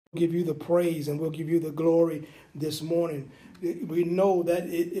give you the praise and we'll give you the glory this morning. We know that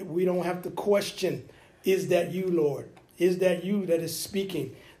we don't have to question, is that you, Lord? Is that you that is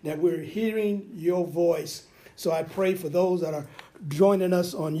speaking? That we're hearing your voice. So I pray for those that are joining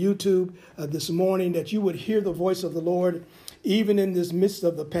us on YouTube this morning, that you would hear the voice of the Lord, even in this midst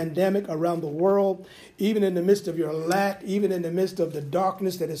of the pandemic around the world, even in the midst of your lack, even in the midst of the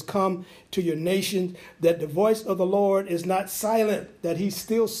darkness that has come to your nation, that the voice of the Lord is not silent, that he's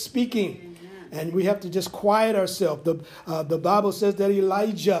still speaking. And we have to just quiet ourselves. The Bible says that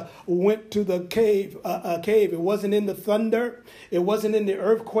Elijah went to the cave. It wasn't in the thunder. It wasn't in the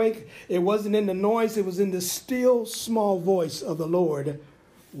earthquake. It wasn't in the noise. It was in the still small voice of the Lord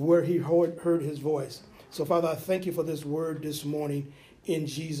where he heard his voice. So, Father, I thank you for this word this morning in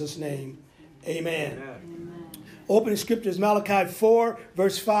Jesus' name. Amen. Amen. Opening scriptures, Malachi 4,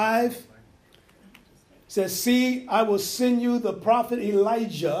 verse 5 says, "See, I will send you the prophet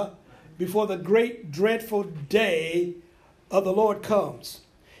Elijah before the great dreadful day of the Lord comes.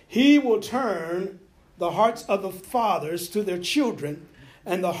 He will turn the hearts of the fathers to their children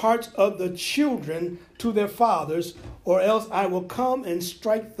and the hearts of the children to their fathers, or else I will come and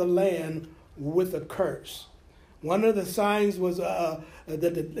strike the land with a curse." One of the signs was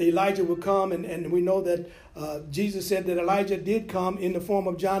that Elijah would come, and we know that Jesus said that Elijah did come in the form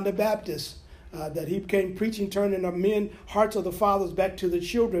of John the Baptist, that he came preaching, turning the men, hearts of the fathers back to the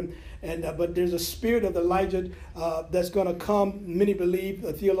children. And but there's a spirit of Elijah that's going to come. Many believe,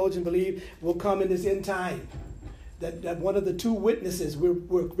 theologians believe, will come in this end time. That one of the two witnesses,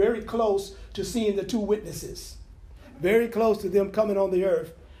 we're very close to seeing the two witnesses, very close to them coming on the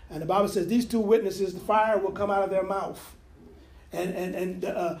earth. And the Bible says these two witnesses, the fire will come out of their mouth.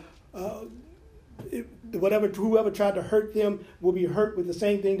 Whoever tried to hurt them will be hurt with the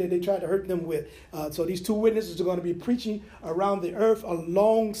same thing that they tried to hurt them with. So these two witnesses are going to be preaching around the earth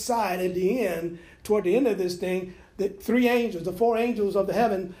alongside, at the end, toward the end of this thing, the three angels, the four angels of the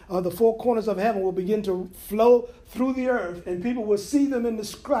heaven, the four corners of heaven will begin to flow through the earth, and people will see them in the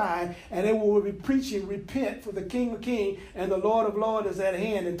sky, and they will be preaching, "Repent, for the King of Kings and the Lord of Lords is at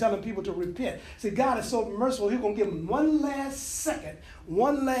hand," and telling people to repent. See, God is so merciful, he's going to give them one last second,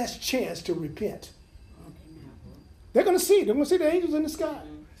 one last chance to repent. They're going to see it. They're going to see the angels in the sky.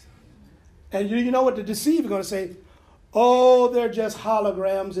 And you know what the deceiver is going to say? "Oh, they're just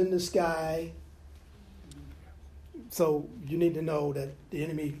holograms in the sky." So you need to know that the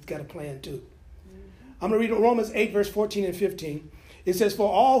enemy's got a plan too. I'm going to read Romans 8, verse 14 and 15. It says,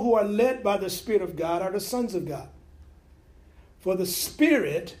 "For all who are led by the Spirit of God are the sons of God. For the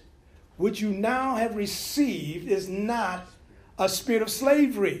Spirit which you now have received is not a spirit of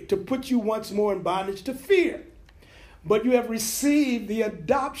slavery to put you once more in bondage to fear. But you have received the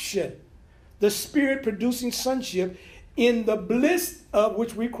adoption, the Spirit producing sonship, in the bliss of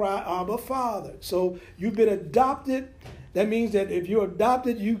which we cry, Abba, Father." So you've been adopted. That means that if you're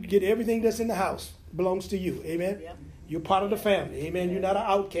adopted, you get everything that's in the house. It belongs to you. Amen? Yep. You're part of the family. Amen? You're not an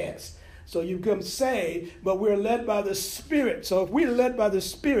outcast. So you become saved, but we're led by the Spirit. So if we're led by the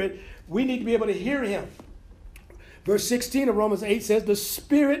Spirit, we need to be able to hear him. Verse 16 of Romans 8 says, "The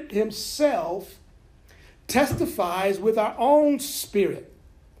Spirit himself testifies with our own spirit,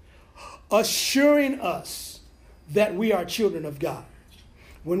 assuring us that we are children of God."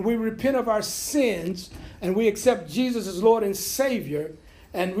 When we repent of our sins and we accept Jesus as Lord and Savior,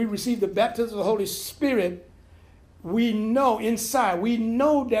 and we receive the baptism of the Holy Spirit, we know inside, we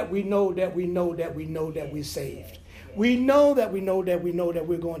know that we're saved. We know that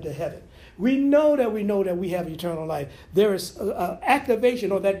we're going to heaven. We know that we have eternal life. There is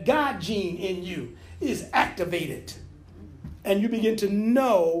activation, or that God gene in you is activated, and you begin to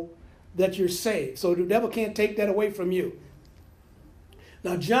know that you're saved. So the devil can't take that away from you.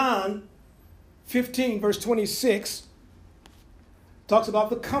 Now, John 15, verse 26 talks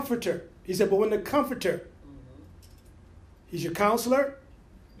about the Comforter. He said, "But when the Comforter," he's your counselor,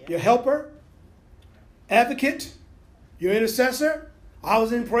 your helper, advocate, your intercessor. I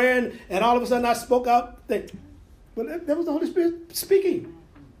was in prayer, and all of a sudden I spoke out. But that was the Holy Spirit speaking.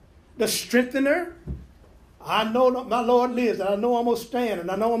 The strengthener. "I know my Lord lives, and I know I'm going to stand, and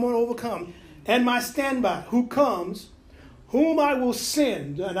I know I'm going to overcome. And my standby, who comes, whom I will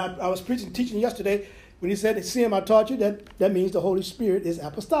send." And I was teaching yesterday, when he said, "See him, I taught you," that means the Holy Spirit is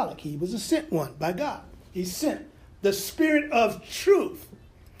apostolic. He was a sent one by God. He sent the Spirit of truth.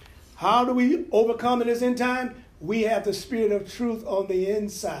 How do we overcome in this end time? We have the Spirit of truth on the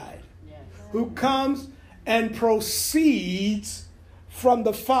inside, who comes and proceeds from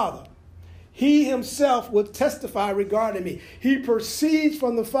the Father. He himself will testify regarding me. He proceeds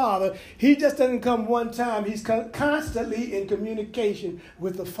from the Father. He just doesn't come one time. He's constantly in communication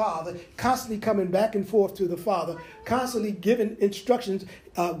with the Father, constantly coming back and forth to the Father, constantly giving instructions,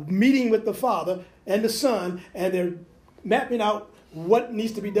 meeting with the Father and the Son, and they're mapping out what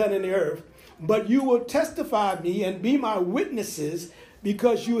needs to be done in the earth. But you will testify me and be my witnesses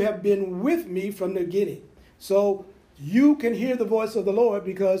because you have been with me from the beginning. So you can hear the voice of the Lord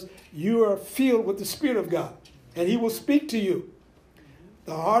because you are filled with the Spirit of God, and he will speak to you.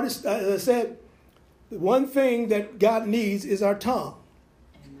 The hardest, as I said, the one thing that God needs is our tongue.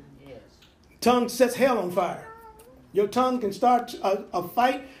 Yes. Tongue sets hell on fire. Your tongue can start a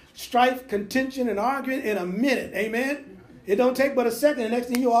fight, strife, contention, and arguing in a minute. Amen? It don't take but a second, and next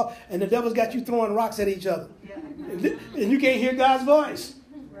thing you are, and the devil's got you throwing rocks at each other. Yeah. And you can't hear God's voice.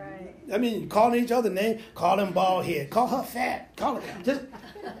 I mean, calling each other name, call him bald head, call her fat, call her just.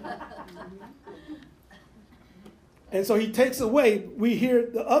 And so he takes away, we hear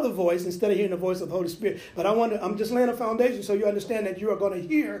the other voice instead of hearing the voice of the Holy Spirit. But I'm just laying a foundation so you understand that you are going to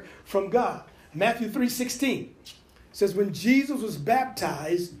hear from God. Matthew 3:16 says, when Jesus was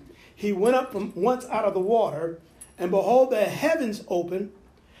baptized, he went up from once out of the water, and behold, the heavens opened,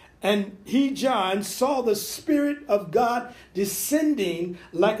 and he, John, saw the Spirit of God descending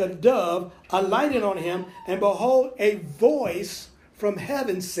like a dove, alighting on him. And behold, a voice from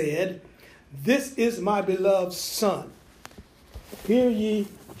heaven said, this is my beloved Son. Hear ye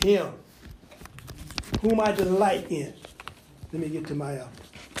him, whom I delight in. Let me get to my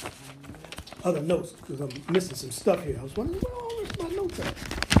other notes, because I'm missing some stuff here. I was wondering, where's my notes at?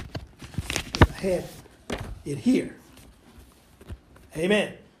 I had it here.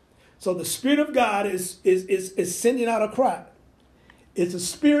 Amen. So the Spirit of God is sending out a cry. It's a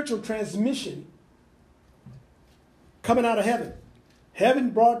spiritual transmission coming out of heaven. Heaven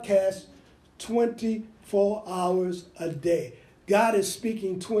broadcasts 24 hours a day. God is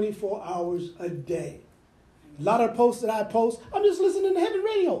speaking 24 hours a day. A lot of posts that I post, I'm just listening to heaven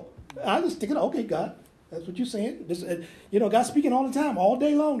radio. I just stick it, okay, God, that's what you're saying. This, God's speaking all the time, all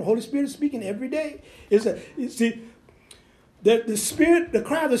day long. The Holy Spirit is speaking every day. The Spirit, the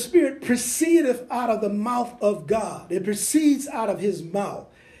cry of the Spirit proceedeth out of the mouth of God. It proceeds out of his mouth.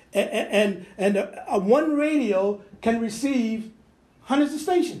 And one radio can receive hundreds of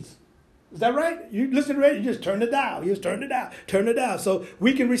stations. Is that right? You listen to radio, you just turn the dial. You just turn the dial. So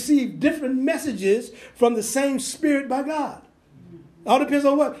we can receive different messages from the same Spirit by God. All depends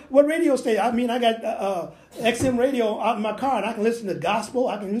on what radio station. I mean, I got XM radio out in my car, and I can listen to gospel,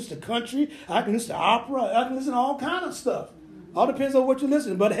 I can listen to country, I can listen to opera, I can listen to all kinds of stuff. All depends on what you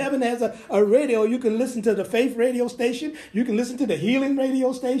listen. But heaven has a radio. You can listen to the faith radio station. You can listen to the healing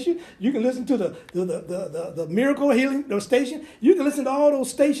radio station. You can listen to the miracle healing station. You can listen to all those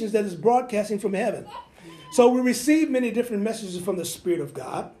stations that is broadcasting from heaven. So we receive many different messages from the Spirit of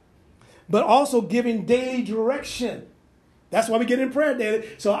God, but also giving daily direction. That's why we get in prayer daily.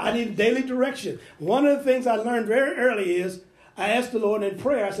 So I need daily direction. One of the things I learned very early is I asked the Lord in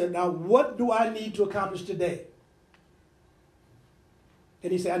prayer, I said, now what do I need to accomplish today?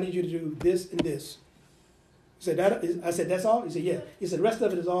 And he said, I need you to do this and this. I said, that's all? He said, yeah. He said, the rest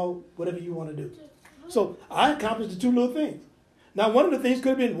of it is all whatever you want to do. So I accomplished the two little things. Now, one of the things could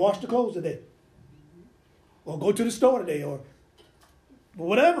have been wash the clothes today. Or go to the store today. Or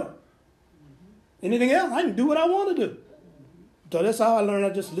whatever. Anything else, I can do what I want to do. So that's how I learned. I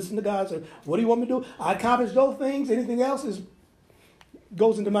just listen to God. So what do you want me to do? I accomplished those things. Anything else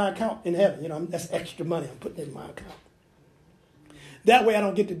goes into my account in heaven. That's extra money I'm putting in my account. That way I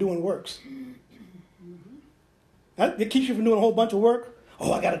don't get to doing works. It keeps you from doing a whole bunch of work.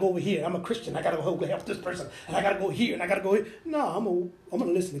 Oh, I got to go over here. I'm a Christian. I got to go help this person. And I got to go here and I got to go here. No, I'm going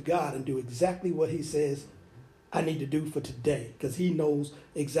to listen to God and do exactly what he says I need to do for today, because he knows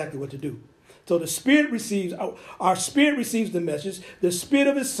exactly what to do. So the Spirit receives, our spirit receives the message, the Spirit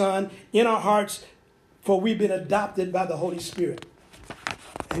of his Son in our hearts, for we've been adopted by the Holy Spirit.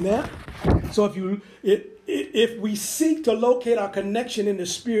 Amen? So if we seek to locate our connection in the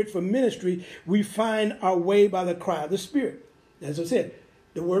Spirit for ministry, we find our way by the cry of the Spirit. As I said,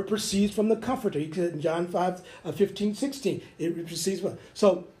 the word proceeds from the Comforter. He said in John 5:15, 16. It proceeds from.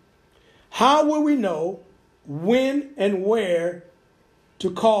 So how will we know when and where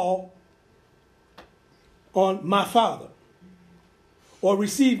to call on my Father or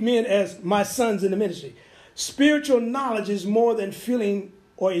receive men as my sons in the ministry? Spiritual knowledge is more than feeling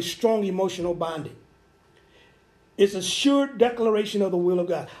or a strong emotional bonding. It's a sure declaration of the will of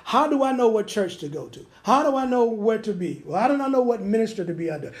God. How do I know what church to go to? How do I know where to be? Well, how do I know what minister to be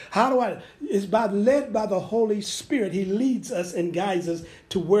under? It's led by the Holy Spirit. He leads us and guides us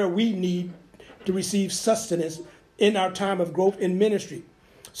to where we need to receive sustenance in our time of growth in ministry.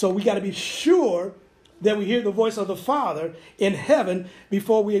 So we got to be sure that we hear the voice of the Father in heaven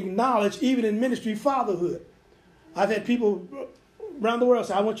before we acknowledge, even in ministry, fatherhood. I've had people around the world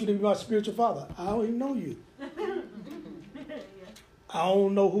say, I want you to be my spiritual father. I don't even know you. I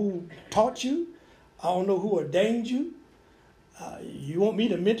don't know who taught you. I don't know who ordained you. You want me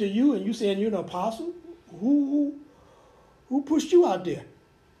to mentor you, and you saying you're an apostle? Who pushed you out there?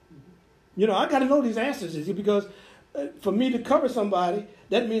 You know, I got to know these answers, because for me to cover somebody,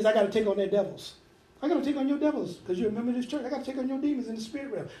 that means I got to take on their devils. I got to take on your devils, because you're a member of this church. I got to take on your demons in the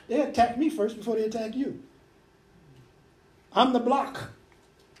spirit realm. They attack me first before they attack you. I'm the block.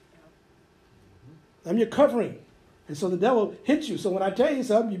 I'm your covering. And so the devil hits you. So when I tell you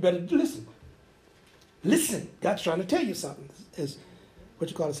something, you better listen. Listen. God's trying to tell you something, as what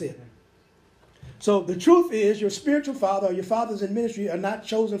you call it said. So the truth is, your spiritual father or your fathers in ministry are not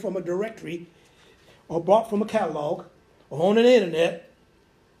chosen from a directory or bought from a catalog or on the internet.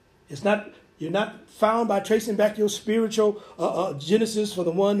 You're not found by tracing back your spiritual genesis for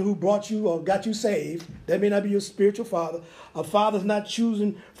the one who brought you or got you saved. That may not be your spiritual father. A father's not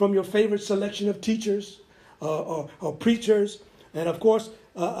chosen from your favorite selection of teachers or preachers, and of course,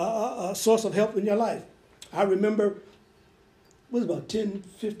 a source of help in your life. I remember, it was about 10,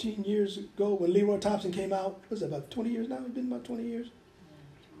 15 years ago when Leroy Thompson came out. Was it about 20 years now? It's been about 20 years.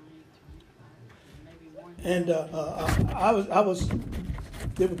 And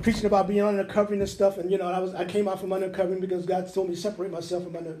they were preaching about being under covering and stuff, and I came out from under covering because God told me to separate myself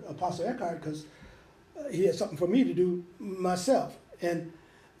from under Apostle Eckhart because he had something for me to do myself, and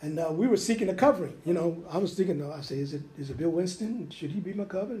we were seeking a covering. I was thinking, I said, is it Bill Winston? Should he be my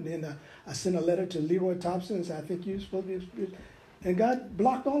covering? And then I sent a letter to Leroy Thompson and said, I think you're supposed to be. And God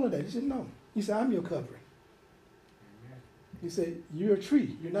blocked all of that. He said, no. He said, I'm your covering. He said, you're a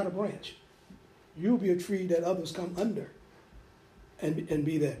tree. You're not a branch. You'll be a tree that others come under and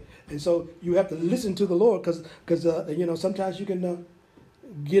be there. And so you have to listen to the Lord because sometimes you can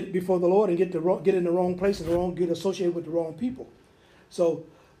get before the Lord and get in the wrong place and get associated with the wrong people. So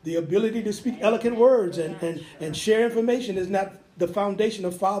the ability to speak eloquent words and share information is not the foundation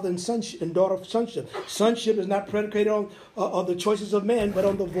of father and sonship and daughter sonship. Sonship is not predicated on the choices of man, but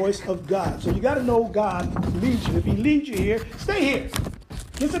on the voice of God. So you got to know God leads you. If he leads you here, stay here.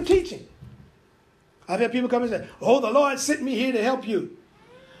 Get some teaching. I've had people come and say, oh, the Lord sent me here to help you.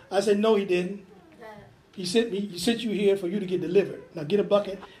 I said, no, he didn't. He sent you here for you to get delivered. Now get a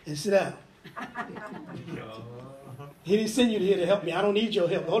bucket and sit down. He didn't send you here to help me. I don't need your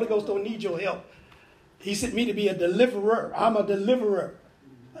help. The Holy Ghost don't need your help. He sent me to be a deliverer. I'm a deliverer.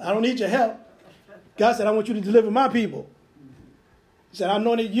 I don't need your help. God said, I want you to deliver my people. He said, I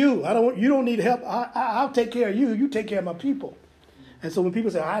anointed you. You don't need help. I'll take care of you. You take care of my people. And so when people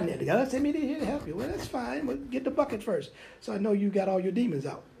say, God sent me here to help you. Well, that's fine. But get the bucket first. So I know you got all your demons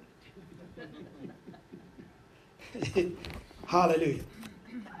out. Hallelujah.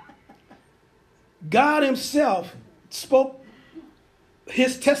 God himself spoke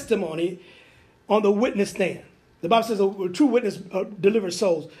his testimony on the witness stand. The Bible says a true witness delivers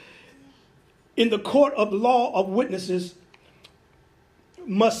souls. In the court of law of witnesses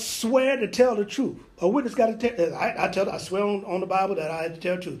must swear to tell the truth. A witness got to tell. I swear on the Bible that I had to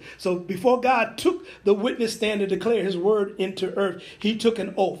tell the truth. So before God took the witness stand to declare his word into earth, he took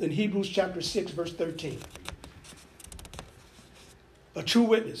an oath in Hebrews chapter 6, verse 13. A true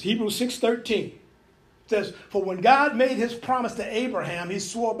witness. Hebrews 6:13 says, for when God made his promise to Abraham, he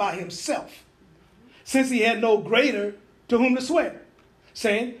swore by himself, since he had no greater to whom to swear,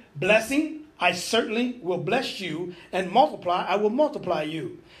 saying, blessing, I certainly will bless you, and multiply, I will multiply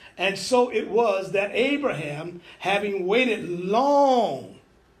you. And so it was that Abraham, having waited long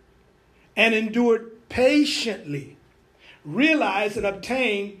and endured patiently, realized and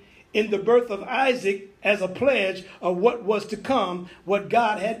obtained in the birth of Isaac as a pledge of what was to come, what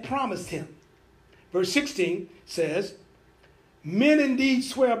God had promised him. Verse 16 says, men indeed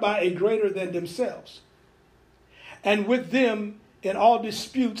swear by a greater than themselves, and with them in all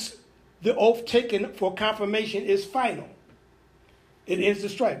disputes the oath taken for confirmation is final. It ends the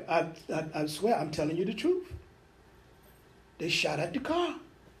strife. I swear, I'm telling you the truth. They shot at the car.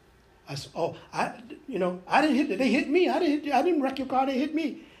 I didn't hit them. They hit me. I didn't wreck your car. They hit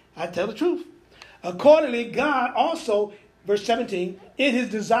me. I tell the truth. Accordingly, God also, verse 17, in his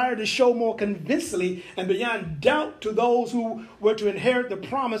desire to show more convincingly and beyond doubt to those who were to inherit the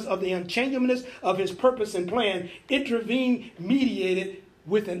promise of the unchangeableness of his purpose and plan, intervened, mediated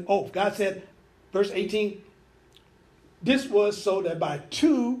with an oath. God said, verse 18, this was so that by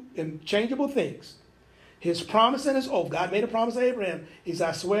two unchangeable things, his promise and his oath, God made a promise to Abraham. He said,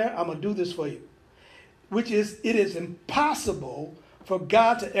 I swear I'm going to do this for you. which is, it is impossible for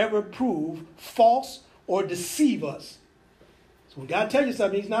God to ever prove false or deceive us. So when God tells you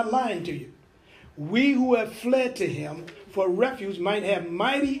something, he's not lying to you. We who have fled to him for refuge might have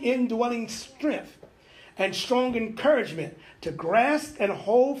mighty indwelling strength and strong encouragement to grasp and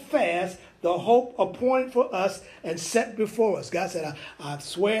hold fast the hope appointed for us and set before us. God said, I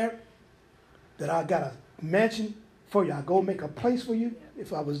swear that I got a mansion for you. I'll go make a place for you.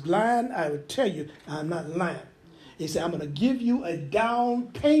 If I was lying, I would tell you I'm not lying. He said, I'm going to give you a down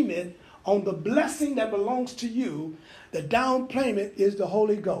payment on the blessing that belongs to you. The down payment is the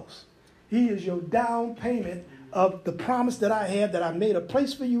Holy Ghost. He is your down payment of the promise that I have, that I made a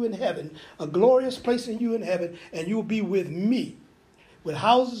place for you in heaven, a glorious place in you in heaven, and you'll be with me, with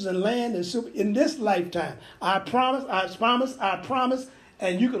houses and land and super in this lifetime. I promise,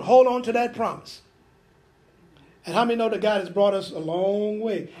 and you can hold on to that promise. And how many know that God has brought us a long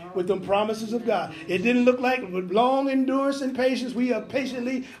way with the promises of God? It didn't look like, with long endurance and patience, we have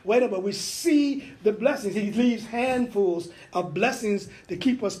patiently waited, but we see the blessings. He leaves handfuls of blessings to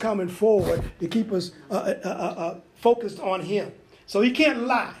keep us coming forward, to keep us focused on him. So he can't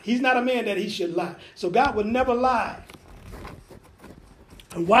lie. He's not a man that he should lie. So God would never lie.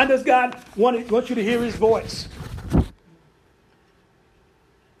 And why does God want you to hear his voice?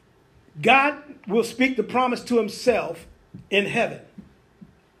 God will speak the promise to himself in heaven.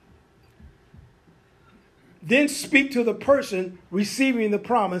 Then speak to the person receiving the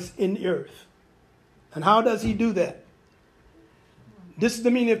promise in the earth. And how does he do that? This is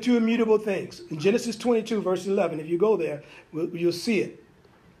the meaning of two immutable things. In Genesis 22, verse 11, if you go there, you'll see it.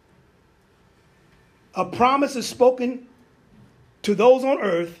 A promise is spoken to those on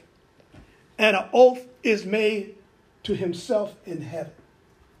earth, and an oath is made to himself in heaven.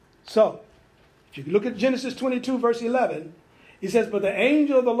 So, if you look at Genesis 22, verse 11, he says, but the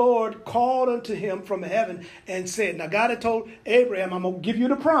angel of the Lord called unto him from heaven and said, now God had told Abraham, I'm going to give you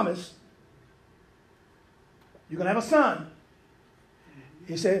the promise. You're going to have a son.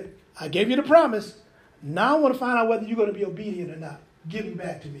 He said, I gave you the promise. Now I want to find out whether you're going to be obedient or not. Give him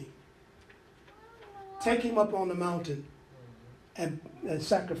back to me. Take him up on the mountain and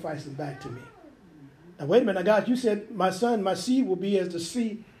sacrifice him back to me. Now wait a minute, now God, you said my son, my seed will be as the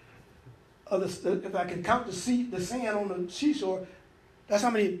sea. If I can count the sand on the seashore, that's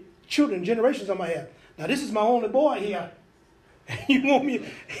how many children, generations I might have. Now this is my only boy here. You want me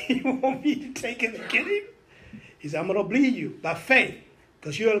to take him and get him? He said, I'm going to believe you by faith,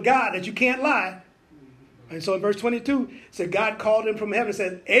 because you're a God that you can't lie. And so in verse 22, it said, God called him from heaven and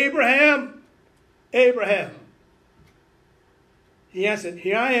said, Abraham, Abraham. He answered,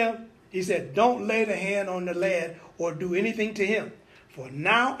 here I am. He said, don't lay the hand on the lad or do anything to him. For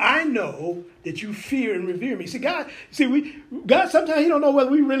now I know that you fear and revere me. God sometimes he don't know whether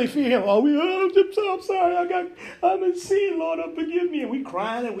we really fear him. I'm sorry, I'm in sin, Lord, forgive me. And we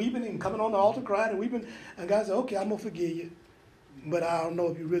crying and weeping and coming on the altar crying and weeping. And God said, okay, I'm going to forgive you. But I don't know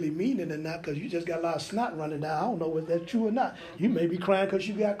if you really mean it or not, because you just got a lot of snot running down. I don't know if that's true or not. You may be crying because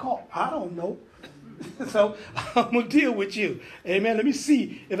you got caught. I don't know. So I'm going to deal with you. Amen. Let me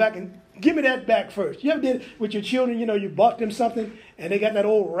see if I can. Give me that back first. You ever did with your children, you bought them something and they got that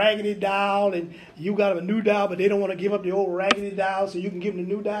old raggedy doll and you got a new doll, but they don't want to give up the old raggedy doll so you can give them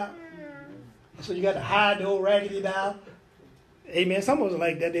the new doll. So you got to hide the old raggedy doll. Amen. Some was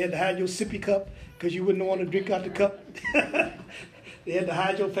like that. They had to hide your sippy cup because you wouldn't want to drink out the cup. They had to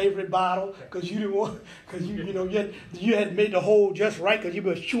hide your favorite bottle because you didn't want, because you had made the hole just right because you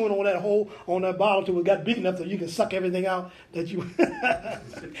were chewing on that hole on that bottle till it got big enough so you can suck everything out that you.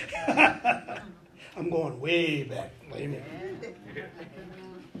 I'm going way back. Amen.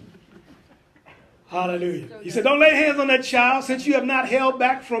 Hallelujah. He said, don't lay hands on that child since you have not held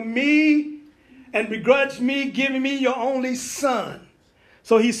back from me and begrudged me giving me your only son.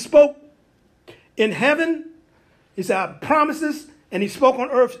 So he spoke in heaven. He said, promises. And he spoke on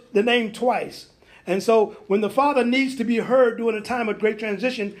earth the name twice. And so when the Father needs to be heard during a time of great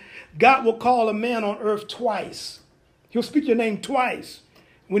transition, God will call a man on earth twice. He'll speak your name twice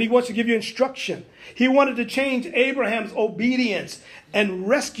when he wants to give you instruction. He wanted to change Abraham's obedience and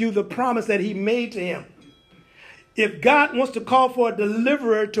rescue the promise that he made to him. If God wants to call for a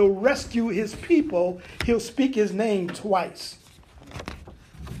deliverer to rescue his people, he'll speak his name twice.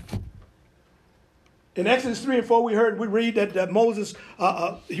 In Exodus 3 and 4, we read that Moses,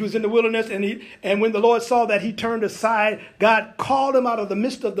 he was in the wilderness, and when the Lord saw that he turned aside, God called him out of the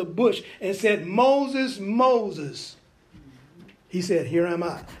midst of the bush and said, Moses, Moses. He said, here am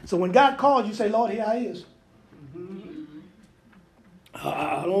I. So when God calls, you say, Lord, here I is.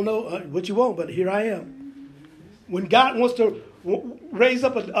 I don't know what you want, but here I am. When God wants to raised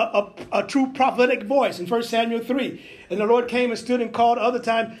up a true prophetic voice in 1 Samuel 3. And the Lord came and stood and called other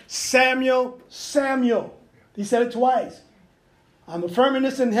time, Samuel, Samuel. He said it twice. I'm affirming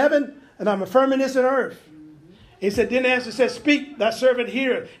this in heaven and I'm affirming this in earth. He said, then the answer said, speak, thy servant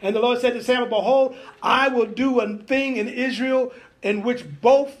heareth. And the Lord said to Samuel, behold, I will do a thing in Israel in which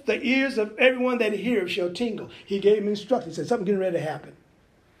both the ears of everyone that hears shall tingle. He gave him instructions. He said, something getting ready to happen.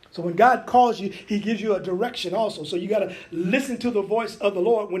 So when God calls you, he gives you a direction also. So you got to listen to the voice of the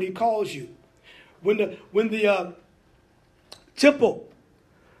Lord when he calls you. When the temple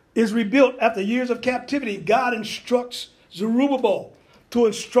is rebuilt after years of captivity, God instructs Zerubbabel to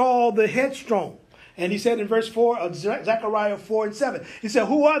install the headstone. And he said in verse 4 of Zechariah 4 and 7, he said,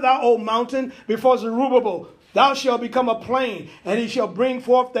 who art thou, O mountain, before Zerubbabel? Thou shalt become a plain, and he shall bring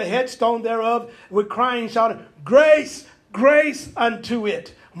forth the headstone thereof with crying, shouting, grace, grace unto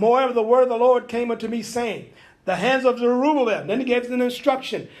it. Moreover, the word of the Lord came unto me, saying, the hands of Zerubbabel. Then he gave an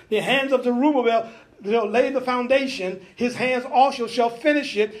instruction. The hands of Zerubbabel shall lay the foundation. His hands also shall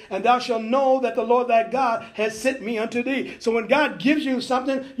finish it. And thou shalt know that the Lord thy God has sent me unto thee. So when God gives you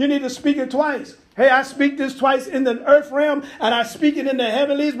something, you need to speak it twice. Hey, I speak this twice in the earth realm, and I speak it in the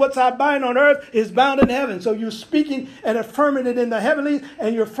heavenlies. What's I bind on earth is bound in heaven. So you're speaking and affirming it in the heavenlies,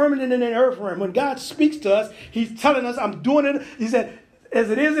 and you're affirming it in the earth realm. When God speaks to us, he's telling us, I'm doing it. He said, as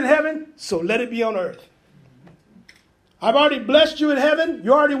it is in heaven, so let it be on earth. I've already blessed you in heaven.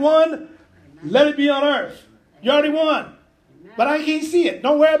 You already won. Let it be on earth. You already won. But I can't see it.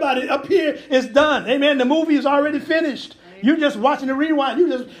 Don't worry about it. Up here, it's done. Amen. The movie is already finished. You're just watching the rewind. You're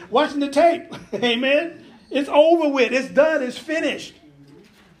just watching the tape. Amen. It's over with. It's done. It's finished.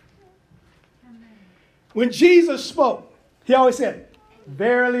 When Jesus spoke, he always said,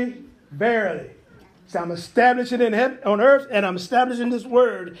 verily, verily. So I'm establishing it on earth, and I'm establishing this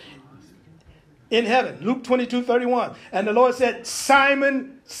word in heaven. Luke 22:31. And the Lord said,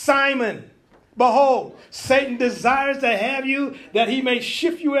 Simon, Simon, behold, Satan desires to have you, that he may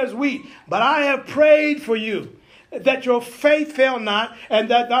shift you as wheat. But I have prayed for you, that your faith fail not, and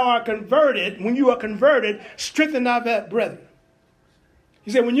that thou art converted. When you are converted, strengthen thy brethren.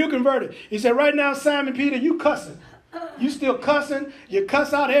 He said, when you're converted, he said, right now, Simon Peter, you cussing. You still cussing. You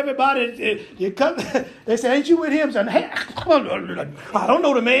cuss out everybody. You cuss. They say, ain't you with him? Say, hey, I don't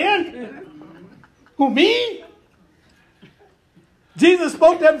know the man. Who, me? Jesus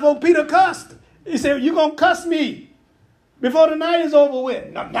spoke that before Peter cussed. He said, you're going to cuss me before the night is over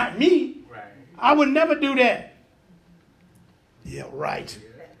with. No, not me. Right. I would never do that. Yeah, right.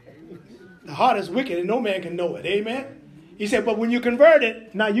 The heart is wicked and no man can know it. Amen. He said, but when you're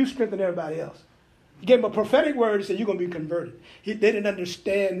converted, now you strengthen everybody else. He gave him a prophetic word and said, you're going to be converted. They didn't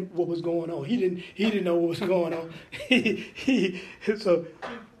understand what was going on. He didn't know what was going on.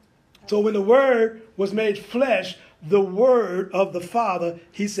 So when the word was made flesh, the word of the Father,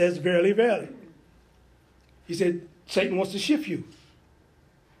 he says, verily, verily. He said, Satan wants to shift you.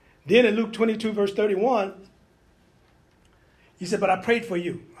 Then in Luke 22, verse 31, he said, but I prayed for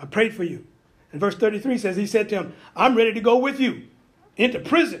you. I prayed for you. And verse 33 says, he said to him, I'm ready to go with you into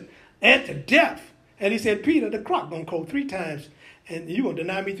prison and to death. And he said, Peter, the clock going to crow 3 times, and you're going to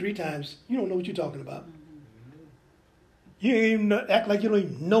deny me 3 times. You don't know what you're talking about. You ain't even act like you don't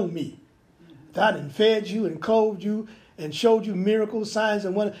even know me. If I done fed you and clothed you and showed you miracles, signs,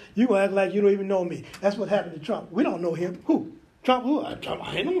 and wonders, you going to act like you don't even know me. That's what happened to Trump. We don't know him. Who? Trump who? I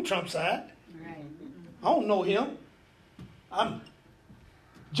ain't on Trump's side. Right. I don't know him. I'm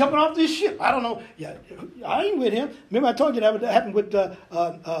jumping off this ship. I don't know. Yeah, I ain't with him. Remember I told you that happened with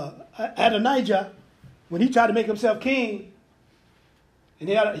Adonijah when he tried to make himself king. And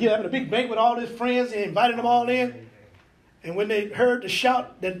he had a big banquet with all his friends. He invited them all in. And when they heard the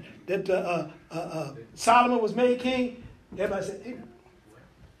shout that Solomon was made king, everybody said, hey,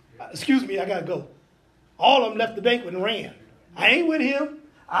 excuse me, I got to go. All of them left the banquet and ran. I ain't with him.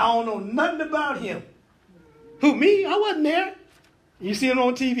 I don't know nothing about him. Who, me? I wasn't there. You see him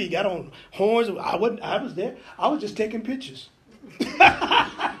on TV, got on horns. I was there. I was just taking pictures.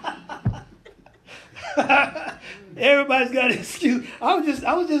 Everybody's got an excuse. I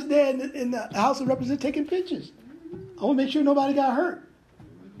was just there in the House of Representatives taking pictures. I want to make sure nobody got hurt.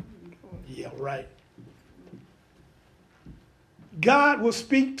 Yeah, right. God will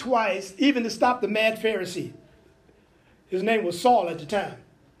speak twice, even to stop the mad Pharisee. His name was Saul at the time,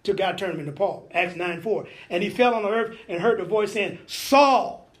 till God turned him into Paul. Acts 9:4. And he fell on the earth and heard the voice saying,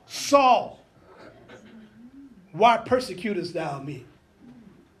 Saul, Saul, why persecutest thou me?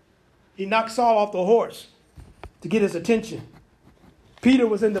 He knocked Saul off the horse to get his attention. Peter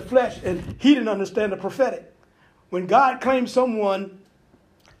was in the flesh and he didn't understand the prophetic. When God claims someone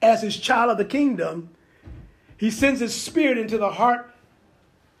as his child of the kingdom, He sends his spirit into the heart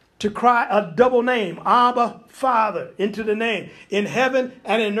to cry a double name, Abba, Father, into the name. In heaven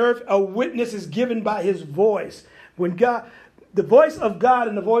and in earth, a witness is given by his voice. When God, the voice of God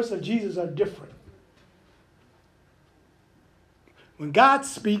and the voice of Jesus are different. When God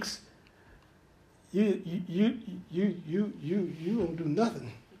speaks, you don't do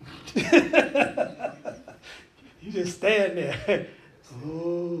nothing. You just stand there.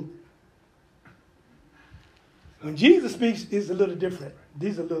 Oh. When Jesus speaks, it's a little different.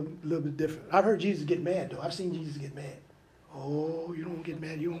 These are a little bit different. I've heard Jesus get mad, though. I've seen Jesus get mad. Oh, you don't get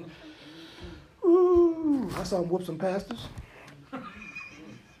mad. You don't. Ooh, I saw him whoop some pastors.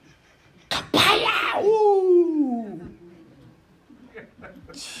 Kapaya! Ooh.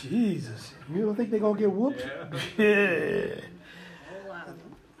 Jesus. You don't think they're going to get whooped? Yeah. It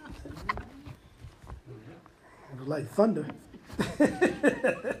was like thunder.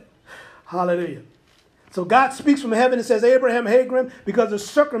 Hallelujah. So God speaks from heaven and says, Abraham, Hagar, because the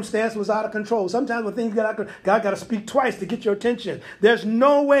circumstance was out of control. Sometimes when things get out of control, God got to speak twice to get your attention. There's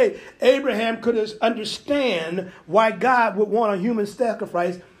no way Abraham could understand why God would want a human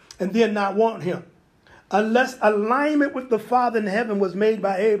sacrifice and then not want him. Unless alignment with the Father in heaven was made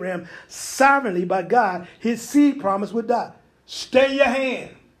by Abraham sovereignly by God, his seed promise would die. Stay your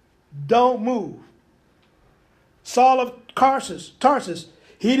hand. Don't move. Saul of Tarsus,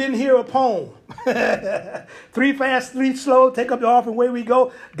 he didn't hear a poem. 3 fast, 3 slow, take up your offering, away we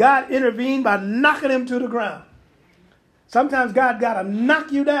go. God intervened by knocking him to the ground. Sometimes God got to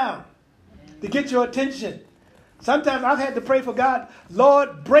knock you down to get your attention. Sometimes I've had to pray for God,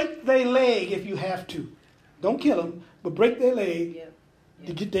 Lord, break their leg if you have to. Don't kill them, but break their leg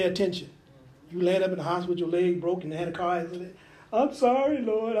to get their attention. You land up in the hospital with your leg broken and had a car accident. I'm sorry,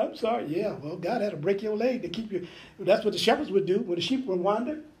 Lord, I'm sorry. Yeah, well, God had to break your leg to keep you. That's what the shepherds would do when the sheep would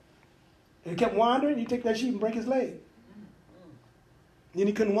wander. And he kept wandering, he'd take that sheep and break his leg. Then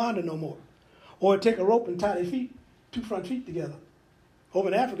he couldn't wander no more. Or take a rope and tie their feet, 2 front feet together. Over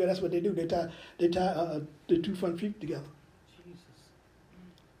in Africa, that's what they do. They tie the 2 front feet together. Jesus.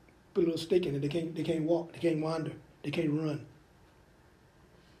 Put a little stake in it. They can't walk. They can't wander. They can't run.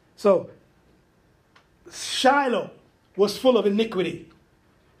 So, Shiloh was full of iniquity.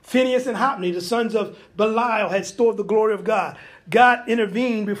 Phinehas and Hophni, the sons of Belial, had stored the glory of God. God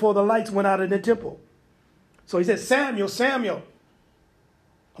intervened before the lights went out in the temple. So he said, Samuel, Samuel,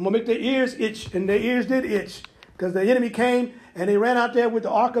 I'm going to make their ears itch. And their ears did itch because the enemy came and they ran out there with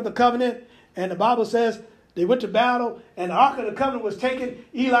the Ark of the Covenant. And the Bible says they went to battle and the Ark of the Covenant was taken.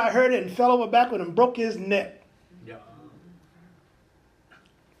 Eli heard it and fell over backward and broke his neck.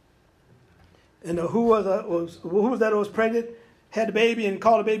 And who was that who was pregnant? Had the baby and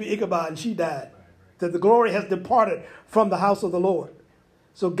called the baby Ichabod, and she died. That the glory has departed from the house of the Lord.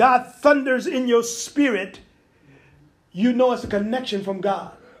 So God thunders in your spirit. You know it's a connection from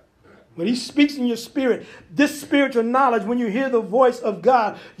God. When he speaks in your spirit, this spiritual knowledge, when you hear the voice of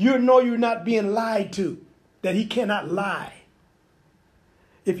God, you know you're not being lied to, that he cannot lie.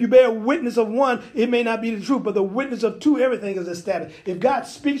 If you bear witness of one, it may not be the truth, but the witness of 2, everything is established. If God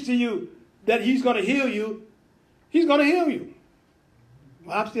speaks to you that he's going to heal you, he's going to heal you.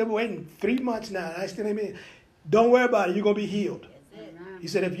 Well, I'm still waiting 3 months now, and I still ain't been. Don't worry about it. You're going to be healed. He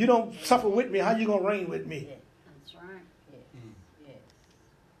said, if you don't suffer with me, how are you going to reign with me? That's right. Yes.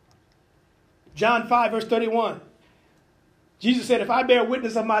 John 5, verse 31. Jesus said, if I bear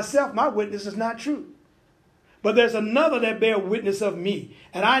witness of myself, my witness is not true. But there's another that bear witness of me.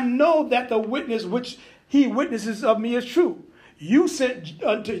 And I know that the witness which he witnesses of me is true. You sent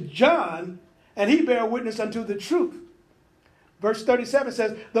unto John, and he bear witness unto the truth. Verse 37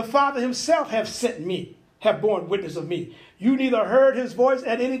 says, the Father himself have sent me, have borne witness of me. You neither heard his voice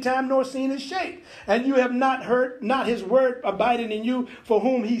at any time nor seen his shape. And you have not heard, not his word abiding in you, for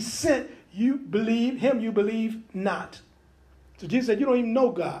whom he sent, you believe him, you believe not. So Jesus said, you don't even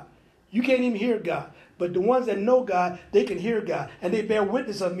know God. You can't even hear God. But the ones that know God, they can hear God. And they bear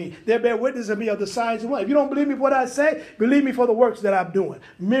witness of me. They bear witness of me of the signs and wonders. If you don't believe me for what I say, believe me for the works that I'm doing.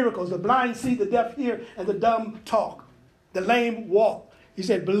 Miracles, the blind see, the deaf hear, and the dumb talk. The lame walk. He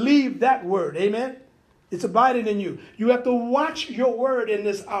said, believe that word. Amen? It's abiding in you. You have to watch your word in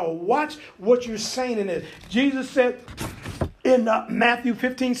this hour. Watch what you're saying in it. Jesus said in Matthew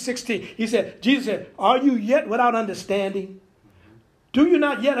 15:16, Jesus said, are you yet without understanding? Do you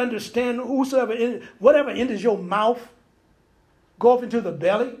not yet understand whatever enters your mouth go up into the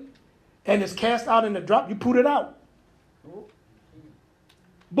belly and is cast out in the drop? You put it out.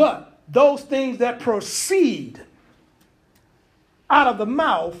 But those things that proceed out of the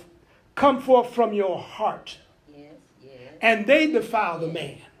mouth come forth from your heart. Yes. And they defile the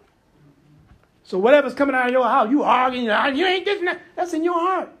man. So whatever's coming out of your house, you arguing, you ain't this and that, that's in your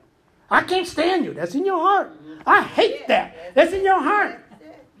heart. I can't stand you. That's in your heart. I hate that. That's in your heart.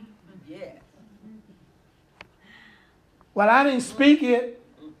 Yeah. Well, I didn't speak it.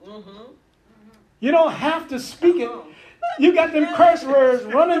 You don't have to speak it. You got them curse words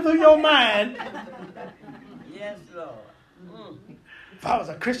running through your mind. Yes, Lord. If I was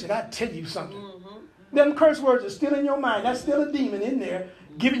a Christian, I'd tell you something. Them curse words are still in your mind. That's still a demon in there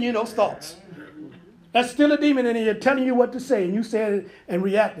giving you those thoughts. That's still a demon in here telling you what to say, and you say it and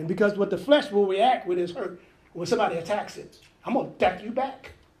reacting. Because what the flesh will react with is hurt when somebody attacks it. I'm going to attack you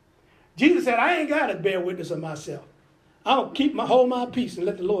back. Jesus said, I ain't got to bear witness of myself. I'll hold my peace and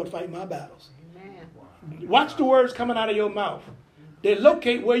let the Lord fight my battles. Amen. Watch the words coming out of your mouth. They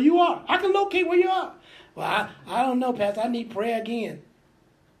locate where you are. I can locate where you are. Well, I don't know, Pastor. I need prayer again.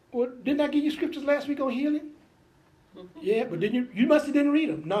 Well, didn't I give you scriptures last week on healing? Yeah, but didn't you must have didn't read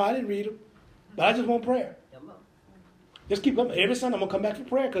them. No, I didn't read them. But I just want prayer. Just keep coming. Every Sunday I'm going to come back for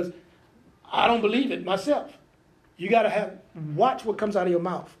prayer because I don't believe it myself. You got to watch what comes out of your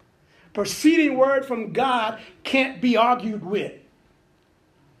mouth. Proceeding word from God can't be argued with.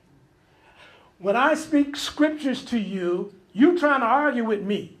 When I speak scriptures to you, you're trying to argue with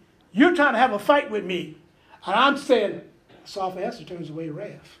me. You're trying to have a fight with me. And I'm saying, soft answer turns away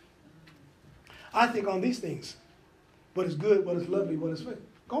wrath. I think on these things. What is good, what is lovely, what is fit.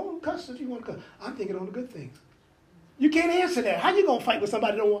 Go on, cuss if you want to cuss. I'm thinking on the good things. You can't answer that. How you going to fight with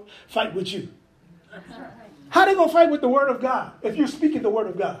somebody that don't want to fight with you? How they going to fight with the word of God if you're speaking the word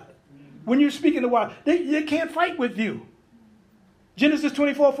of God? When you're speaking the word, they can't fight with you. Genesis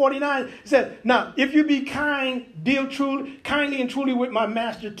 24:49 says, now, if you be kind, deal kindly and truly with my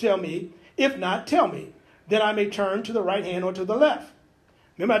master, tell me. If not, tell me. Then I may turn to the right hand or to the left.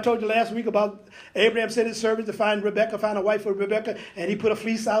 Remember I told you last week about Abraham sent his servant to find a wife for Rebekah, and he put a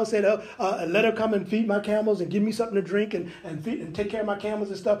fleece out, said, let her come and feed my camels and give me something to drink and take care of my camels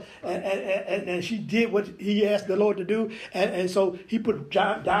and stuff. And she did what he asked the Lord to do. And so he put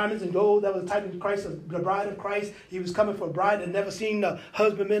diamonds and gold. That was the type of Christ, the bride of Christ. He was coming for a bride that never seen the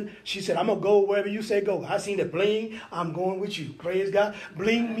husbandman. She said, I'm going to go wherever you say go. I seen the bling. I'm going with you. Praise God.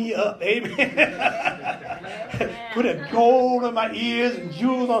 Bling me up. Amen. Put a gold on my ears and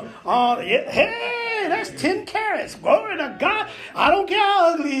jewels on. Hey, that's 10 carats. Glory to God. I don't care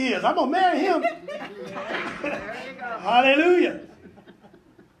how ugly he is. I'm going to marry him. Hallelujah.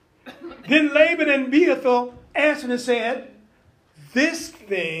 Then Laban and Bethuel answered and said, this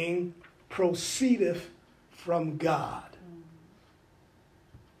thing proceedeth from God.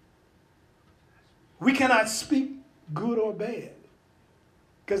 We cannot speak good or bad.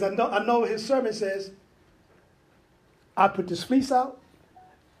 Because I know his sermon says, I put this fleece out.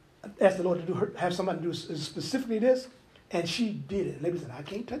 I asked the Lord to have somebody do specifically this, and she did it. Laban said, I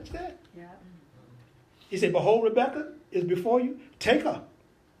can't touch that. Yeah. He said, behold, Rebekah is before you. Take her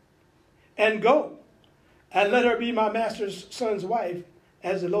and go and let her be my master's son's wife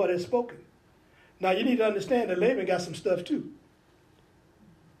as the Lord has spoken. Now, you need to understand that Laban got some stuff too.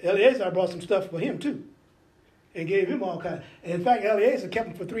 Eleazar brought some stuff for him too and gave him all kinds. And in fact, Eleazar kept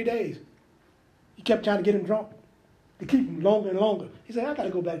him for 3 days. He kept trying to get him drunk. To keep him longer and longer. He said, I got to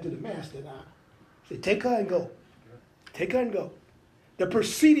go back to the master now. He said, take her and go. Take her and go. The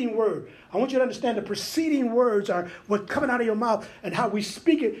preceding word. I want you to understand the preceding words are what's coming out of your mouth, and how we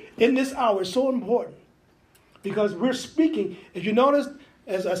speak it in this hour is so important. Because we're speaking, if you notice,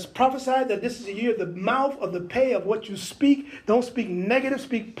 as I prophesied that this is a year, the mouth of the pay of what you speak. Don't speak negative,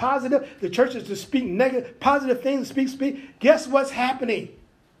 speak positive. The church is to speak negative, positive things, speak. Guess what's happening?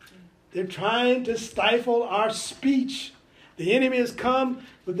 They're trying to stifle our speech. The enemy has come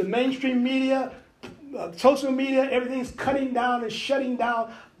with the mainstream media, social media. Everything's cutting down and shutting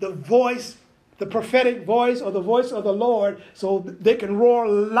down the voice, the prophetic voice or the voice of the Lord, so they can roar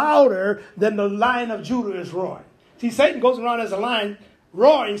louder than the Lion of Judah is roaring. See, Satan goes around as a lion,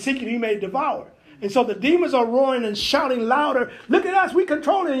 roaring, seeking he may devour. And so the demons are roaring and shouting louder. Look at us, we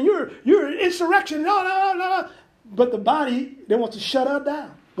control it, and you're insurrection. No. But the body, they want to shut us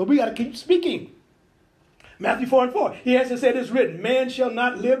down. But we got to keep speaking. Matthew 4:4. He has to say, it is written, man shall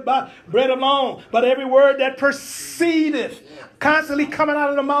not live by bread alone, but every word that proceedeth, constantly coming out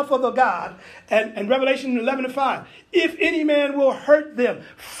of the mouth of the God. And Revelation 11:5. If any man will hurt them,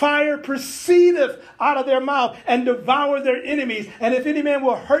 fire proceedeth out of their mouth and devour their enemies. And if any man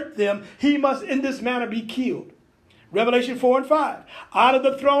will hurt them, he must in this manner be killed. Revelation 4:5. Out of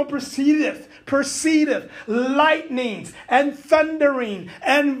the throne proceedeth lightnings and thundering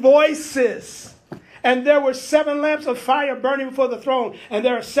and voices. And there were 7 lamps of fire burning before the throne, and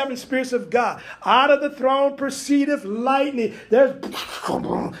there are 7 spirits of God. Out of the throne proceedeth lightning. There's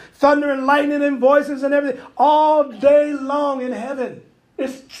thunder and lightning and voices and everything all day long in heaven.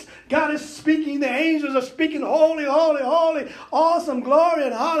 God is speaking. The angels are speaking, holy, holy, holy, awesome, glory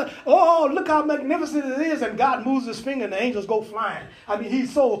and honor. Oh, look how magnificent it is. And God moves his finger and the angels go flying. I mean,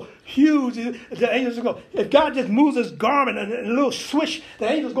 he's so huge. The angels go. If God just moves his garment and a little swish,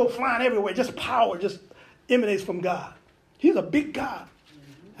 the angels go flying everywhere. Just power just emanates from God. He's a big God.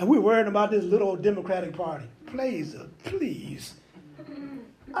 And we're worrying about this little old Democratic Party. Please.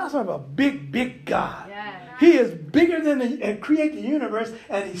 I'm talking about a big, big God. Yeah. He is bigger than and create the universe,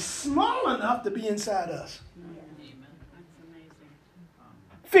 and he's small enough to be inside us. Amen. That's amazing.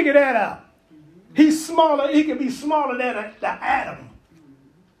 Figure that out. He's smaller. He can be smaller than the atom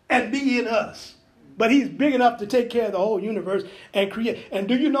and be in us. But he's big enough to take care of the whole universe and create. And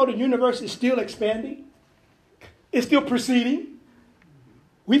do you know the universe is still expanding? It's still proceeding.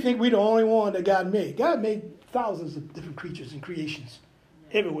 We think we're the only one that God made. God made thousands of different creatures and creations.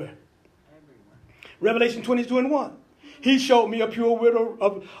 Everywhere. Revelation 22:1. He showed me a pure river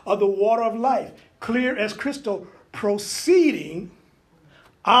of the water of life, clear as crystal, proceeding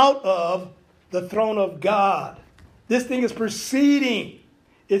out of the throne of God. This thing is proceeding.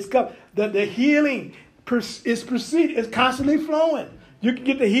 It's the healing is proceeding. It's constantly flowing. You can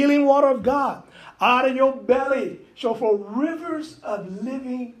get the healing water of God out of your belly. Shall flow rivers of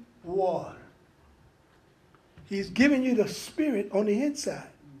living water. He's giving you the Spirit on the inside.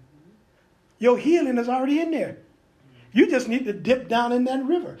 Your healing is already in there. You just need to dip down in that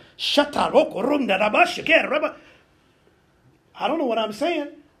river. I don't know what I'm saying,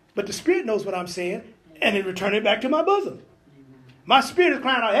 but the Spirit knows what I'm saying, and it return it back to my bosom. My spirit is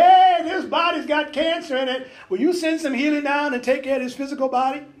crying out, hey, this body's got cancer in it. Will you send some healing down and take care of this physical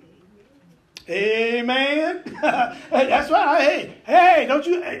body? Amen. That's right. Hey, don't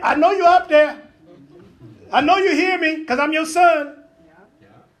you? I know you're up there. I know you hear me because I'm your son.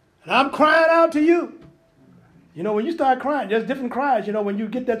 And I'm crying out to you. You know, when you start crying, there's different cries. You know, when you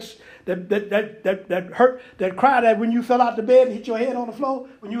get that hurt, that cry that when you fell out the bed and hit your head on the floor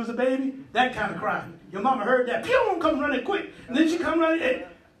when you was a baby, that kind of cry. Your mama heard that. Pew, come running quick. And then she come running. Hey,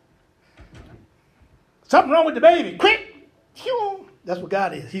 something wrong with the baby. Quick. Pew. That's what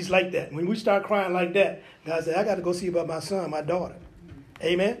God is. He's like that. When we start crying like that, God said, I got to go see about my son, my daughter.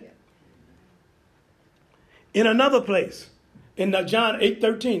 Amen. In another place, in John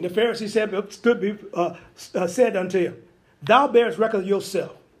 8:13, the Pharisee said unto him, thou bearest record of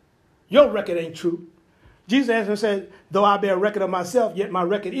yourself. Your record ain't true. Jesus answered and said, though I bear record of myself, yet my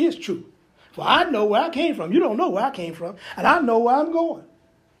record is true. For I know where I came from. You don't know where I came from. And I know where I'm going.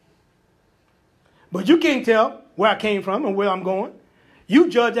 But you can't tell where I came from and where I'm going. You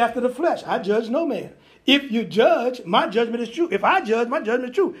judge after the flesh. I judge no man. If you judge, my judgment is true. If I judge, my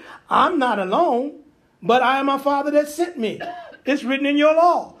judgment is true. I'm not alone, but I am my Father that sent me. It's written in your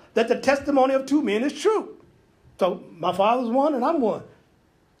law that the testimony of 2 men is true. So my Father's one and I'm one.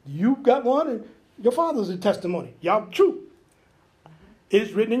 You got one and your Father's a testimony. Y'all true.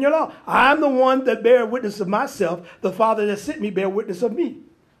 It's written in your law. I'm the one that bear witness of myself. The Father that sent me bear witness of me.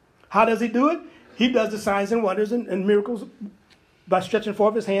 How does he do it? He does the signs and wonders and miracles by stretching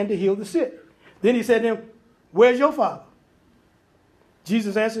forth his hand to heal the sick. Then he said to him, where's your Father?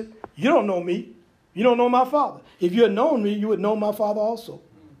 Jesus answered, you don't know me. You don't know my Father. If you had known me, you would know my Father also.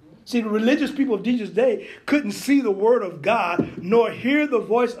 See, the religious people of Jesus' day couldn't see the word of God nor hear the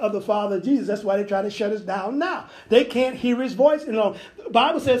voice of the Father Jesus. That's why they try to shut us down now. They can't hear his voice. You know, the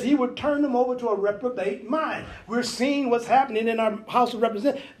Bible says he would turn them over to a reprobate mind. We're seeing what's happening in our House of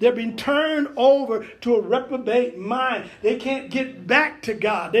Representatives. They're being turned over to a reprobate mind. They can't get back to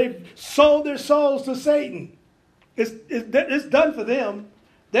God. They've sold their souls to Satan. It's done for them.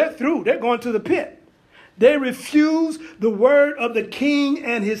 They're through. They're going to the pit. They refuse the word of the king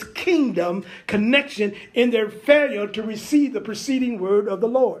and his kingdom connection in their failure to receive the preceding word of the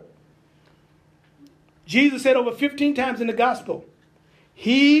Lord. Jesus said over 15 times in the gospel,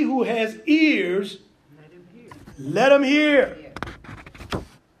 he who has ears, let him hear.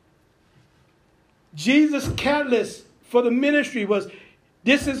 Jesus' catalyst for the ministry was,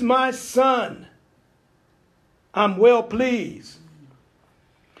 this is my son. I'm well pleased.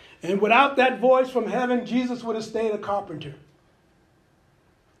 And without that voice from heaven, Jesus would have stayed a carpenter.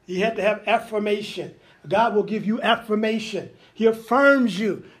 He had to have affirmation. God will give you affirmation. He affirms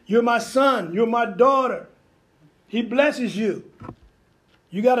you. You're my son. You're my daughter. He blesses you.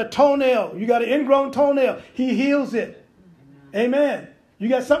 You got a toenail. You got an ingrown toenail. He heals it. Amen. You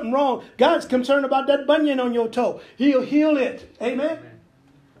got something wrong. God's concerned about that bunion on your toe. He'll heal it. Amen.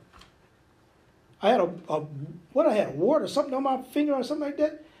 I had a wart or something on my finger or something like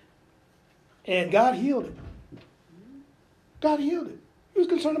that. And God healed it. God healed it. He was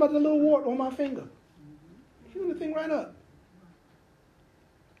concerned about the little wart on my finger. Healed the thing right up.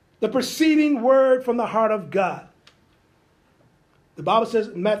 The preceding word from the heart of God. The Bible says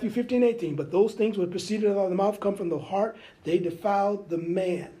in Matthew 15:18, but those things which proceeded out of the mouth come from the heart, they defiled the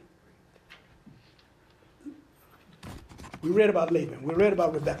man. We read about Laban. We read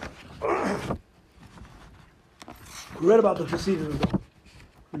about Rebekah. We read about the proceeding of the Lord.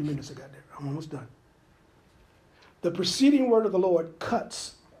 How many minutes I got there? I'm almost done. The preceding word of the Lord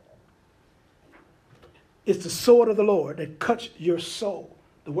cuts. It's the sword of the Lord that cuts your soul.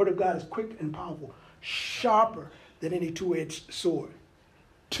 The word of God is quick and powerful, sharper than any two-edged sword.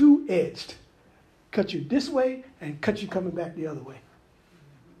 Two-edged. Cut you this way and cut you coming back the other way.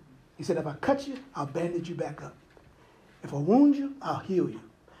 He said, if I cut you, I'll bandage you back up. If I wound you, I'll heal you.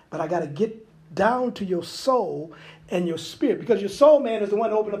 But I got to get down to your soul and your spirit, because your soul man is the one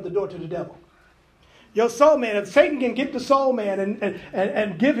that opened up the door to the devil. Your soul man, if Satan can get the soul man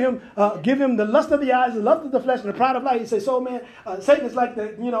and give him the lust of the eyes, the lust of the flesh, and the pride of life, he says, soul man, Satan is like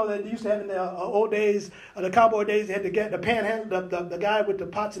that they used to have in the old days, the cowboy days. They had to get the panhandle, the guy with the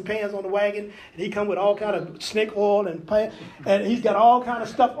pots and pans on the wagon, and he come with all kind of snake oil and he's got all kind of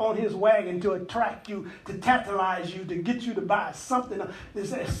stuff on his wagon to attract you, to tantalize you, to get you to buy something.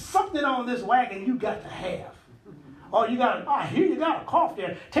 There's something on this wagon you got to have. Oh, here you got a cough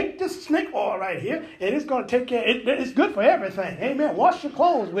there. Take this snake oil right here, and it's going to take care. It's good for everything. Amen. Wash your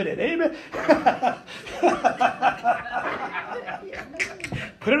clothes with it. Amen.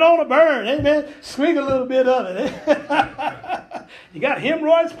 Put it on a burn. Amen. Swing a little bit of it. You got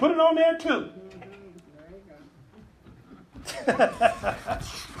hemorrhoids? Put it on there too.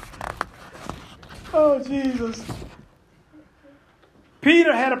 Oh, Jesus.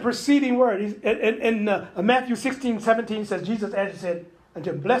 Peter had a preceding word. In Matthew 16:17 says, Jesus answered said unto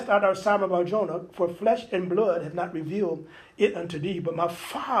him, blessed art thou, Simon Bar-Jonah, for flesh and blood have not revealed it unto thee, but my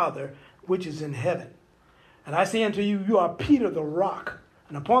Father which is in heaven. And I say unto you, you are Peter the rock,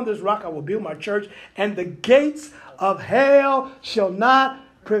 and upon this rock I will build my church, and the gates of hell shall not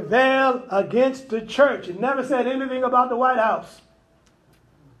prevail against the church. It never said anything about the White House.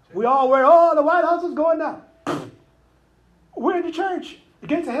 We all wear, the White House is going down. We're in the church. The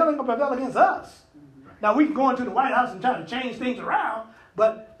gates of hell ain't going to prevail against us. Now, we can go into the White House and try to change things around,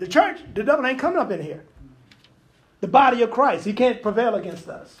 but the church, the devil ain't coming up in here. The body of Christ, he can't prevail against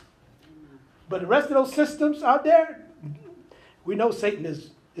us. But the rest of those systems out there, we know Satan is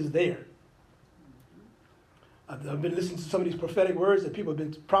there. I've been listening to some of these prophetic words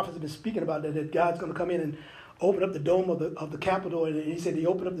that prophets have been speaking about, that God's going to come in and open up the dome of the Capitol. And he said he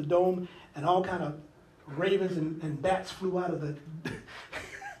opened up the dome and all kind of ravens and bats flew out of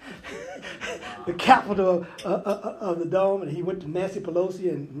the capital of the dome, and he went to Nancy Pelosi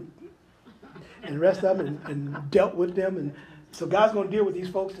and the rest of them and dealt with them. And so God's going to deal with these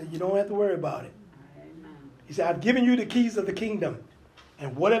folks, and you don't have to worry about it. He said, I've given you the keys of the kingdom,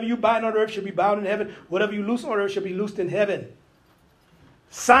 and whatever you bind on earth shall be bound in heaven. Whatever you loose on earth shall be loosed in heaven.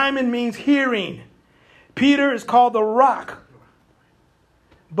 Simon means hearing. Peter is called the rock.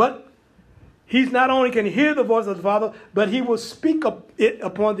 But he's not only can hear the voice of the Father, but he will speak it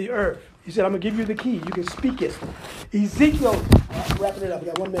upon the earth. He said, I'm going to give you the key. You can speak it. Ezekiel, I'm wrapping it up. We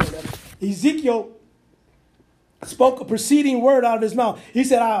got 1 minute left. Ezekiel spoke a preceding word out of his mouth. He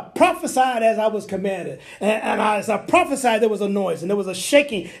said, I prophesied as I was commanded. And as I prophesied, there was a noise, and there was a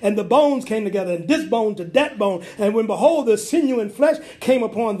shaking, and the bones came together, and this bone to that bone. And when, behold, the sinew and flesh came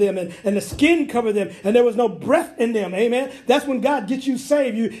upon them, and the skin covered them, and there was no breath in them. Amen. That's when God gets you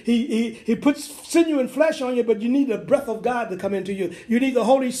saved. He puts sinew and flesh on you, but you need the breath of God to come into you. You need the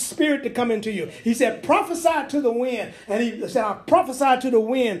Holy Spirit to come into you. He said, prophesy to the wind. And he said, I prophesy to the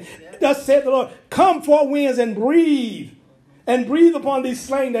wind. Thus said the Lord, come four winds and breathe upon these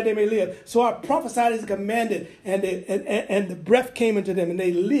slain that they may live. So I prophesied as commanded, and the breath came into them, and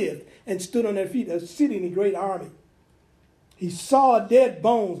they lived and stood on their feet, a exceedingly great army. He saw dead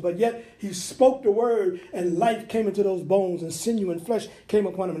bones, but yet he spoke the word, and life came into those bones, and sinew and flesh came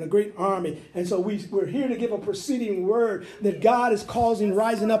upon them in a great army. And so we're here to give a preceding word that God is causing,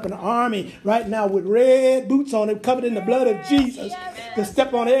 rising up an army right now with red boots on it, covered in the blood of Jesus, to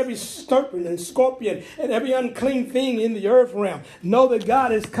step on every serpent and scorpion and every unclean thing in the earth realm. Know that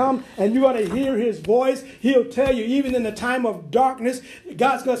God has come, and you're going to hear his voice. He'll tell you, even in the time of darkness,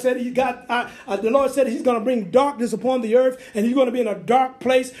 God's going to say, the Lord said he's going to bring darkness upon the earth. and you're going to be in a dark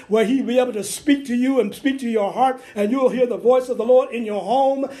place where he'll be able to speak to you and speak to your heart, and you'll hear the voice of the Lord in your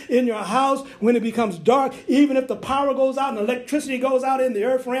home, in your house, when it becomes dark. Even if the power goes out and electricity goes out in the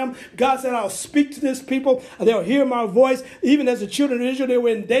earth realm, God said, I'll speak to this people, and they'll hear my voice. Even as the children of Israel, they were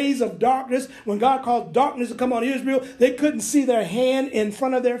in days of darkness. When God called darkness to come on Israel, they couldn't see their hand in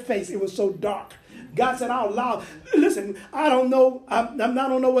front of their face. It was so dark. God said, I'll allow. Listen, I don't know. I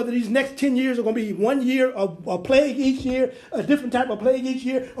don't know whether these next 10 years are going to be 1 year of a plague each year, a different type of plague each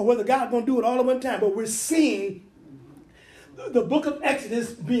year, or whether God's going to do it all at one time. But we're seeing the book of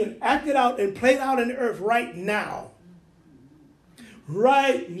Exodus being acted out and played out in the earth right now.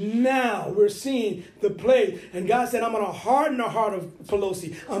 Right now, we're seeing the plague. And God said, I'm going to harden the heart of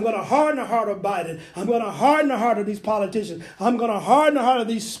Pelosi. I'm going to harden the heart of Biden. I'm going to harden the heart of these politicians. I'm going to harden the heart of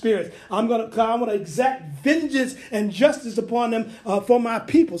these spirits. I'm going to exact vengeance and justice upon them for my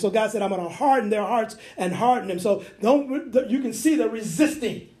people. So God said, I'm going to harden their hearts and harden them. So you can see the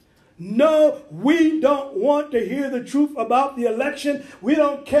resisting. No, we don't want to hear the truth about the election. We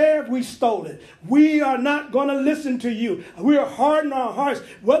don't care if we stole it. We are not going to listen to you. We are hardening our hearts.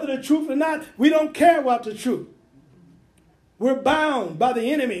 Whether the truth or not, we don't care about the truth. We're bound by the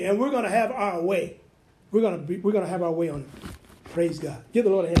enemy, and we're going to have our way. We're going to have our way on it. Praise God. Give the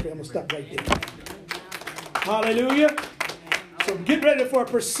Lord a hand. I'm going to stop right there. Hallelujah. So get ready for a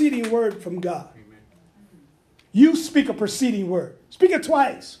preceding word from God. You speak a preceding word. Speak it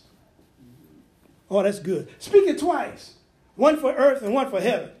twice. Oh, that's good. Speak it twice. One for earth and one for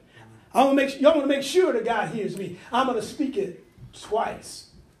heaven. I want to make sure that God hears me. I'm going to speak it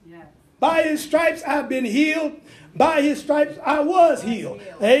twice. Yes. By his stripes I've been healed. By his stripes I was healed.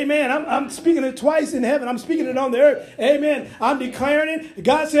 Amen. I'm speaking it twice in heaven. I'm speaking it on the earth. Amen. I'm declaring it.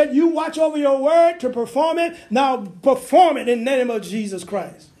 God said, you watch over your word to perform it. Now perform it in the name of Jesus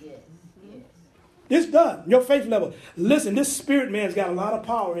Christ. Yes. Yes. It's done. Your faith level. Listen, this spirit man's got a lot of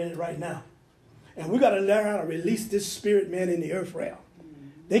power in it right now. And we got to learn how to release this spirit man in the earth realm.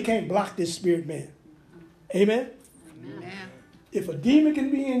 They can't block this spirit man. Amen? Amen. If a demon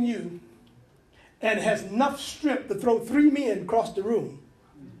can be in you and has enough strength to throw 3 men across the room,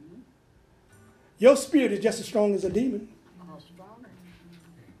 your spirit is just as strong as a demon.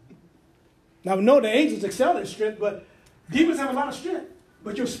 Now, we know the angels excel in strength, but demons have a lot of strength.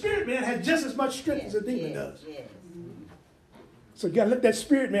 But your spirit man has just as much strength as a demon does. So you got to let that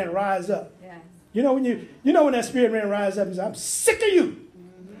spirit man rise up. You know when that spirit man rises up and says, I'm sick of you.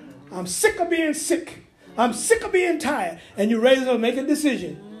 I'm sick of being sick. I'm sick of being tired. And you raise up and make a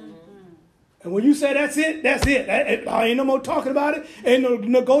decision. And when you say that's it, that's it. I ain't no more talking about it. Ain't no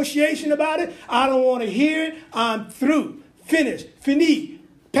negotiation about it. I don't want to hear it. I'm through. Finished. Fini.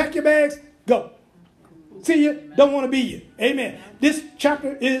 Pack your bags. Go. See you. Don't want to be you. Amen. This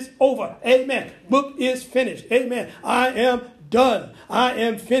chapter is over. Amen. Book is finished. Amen. I am done. I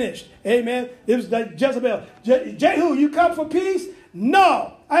am finished. Amen. It was like Jezebel. Jehu, you come for peace?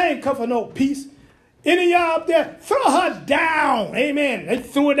 No, I ain't come for no peace. Any of y'all up there, throw her down. Amen. They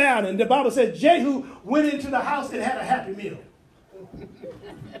threw her down. And the Bible says Jehu went into the house and had a happy meal. All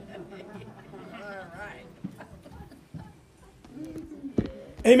right.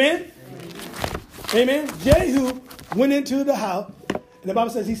 Amen. Amen. Jehu went into the house, and the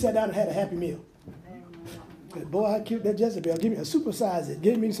Bible says he sat down and had a happy meal. Boy, how cute that Jezebel. Give me a supersize it.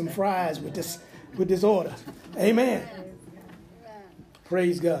 Give me some fries with this order. Amen.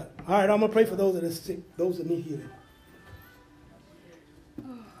 Praise God. All right, I'm going to pray for those that are sick, those that need healing.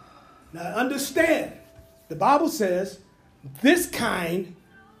 Now, understand, the Bible says, this kind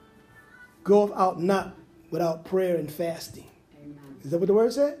goeth out not without prayer and fasting. Amen. Is that what the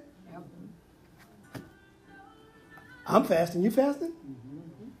word said? Yep. I'm fasting. You fasting?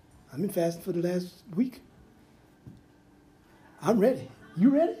 Mm-hmm. I've been fasting for the last week. I'm ready. You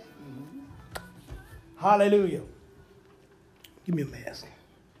ready? Mm-hmm. Hallelujah. Give me a mask.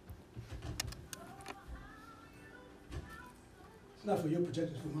 It's not for your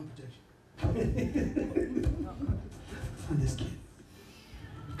protection, it's for my protection. I'm just kidding.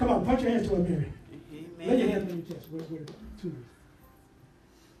 Come on, put your hands to it, Mary. Amen. Lay your hands on your chest. Where to?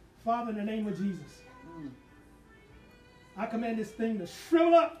 Father, in the name of Jesus, I command this thing to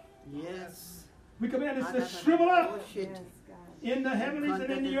shrivel up. Yes. We command this to shrivel up. Yes, in the heavenlies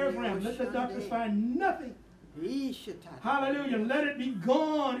and in the earth realm. Let the darkness find nothing. Hallelujah. Let it be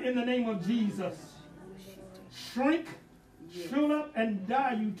gone in the name of Jesus. Shrink, shrivel up, and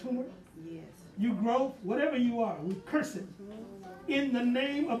die, you tumor. Yes. You growth, whatever you are, we curse it. In the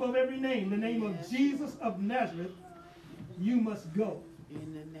name above every name, the name of Jesus of Nazareth, you must go.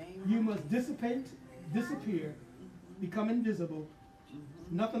 In the name you must dissipate, disappear, become invisible.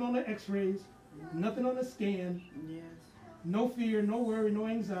 Nothing on the x-rays, nothing on the scan. Yes. No fear, no worry, no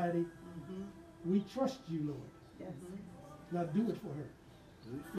anxiety. Mm-hmm. We trust you, Lord. Yes. Now do it for her.